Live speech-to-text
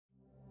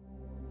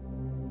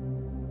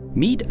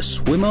Meet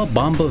Swima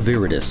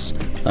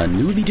Bombaviridis, a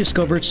newly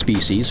discovered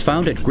species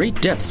found at great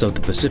depths of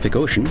the Pacific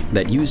Ocean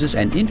that uses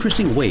an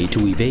interesting way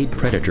to evade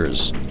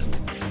predators.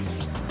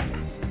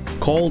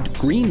 Called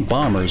green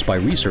bombers by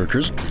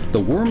researchers,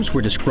 the worms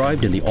were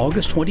described in the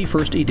August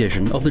 21st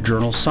edition of the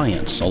journal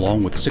Science,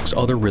 along with 6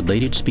 other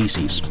related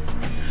species.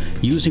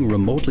 Using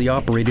remotely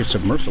operated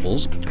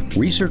submersibles,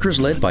 researchers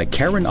led by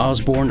Karen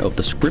Osborne of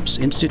the Scripps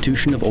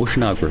Institution of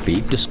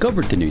Oceanography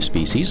discovered the new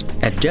species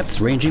at depths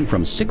ranging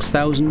from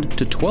 6,000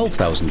 to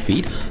 12,000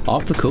 feet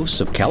off the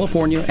coasts of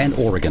California and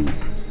Oregon.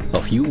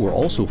 A few were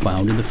also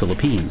found in the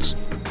Philippines.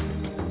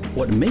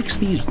 What makes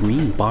these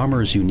green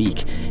bombers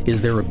unique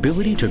is their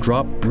ability to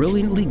drop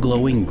brilliantly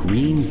glowing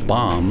green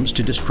bombs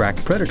to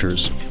distract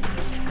predators.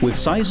 With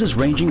sizes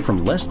ranging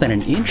from less than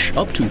an inch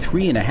up to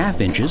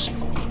 3.5 inches,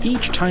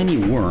 each tiny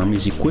worm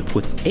is equipped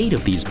with 8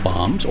 of these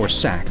bombs or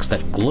sacs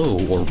that glow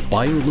or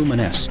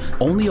bioluminesce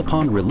only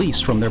upon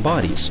release from their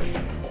bodies.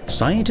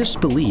 Scientists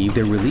believe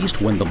they're released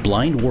when the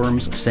blind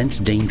worms sense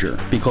danger,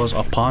 because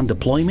upon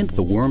deployment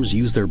the worms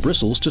use their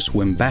bristles to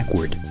swim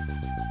backward.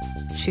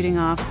 Shooting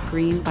off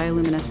green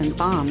bioluminescent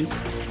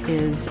bombs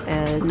is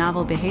a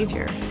novel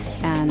behavior,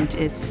 and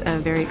it's a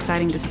very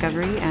exciting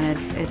discovery, and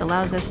it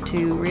allows us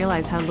to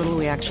realize how little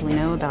we actually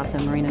know about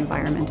the marine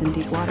environment in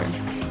deep water.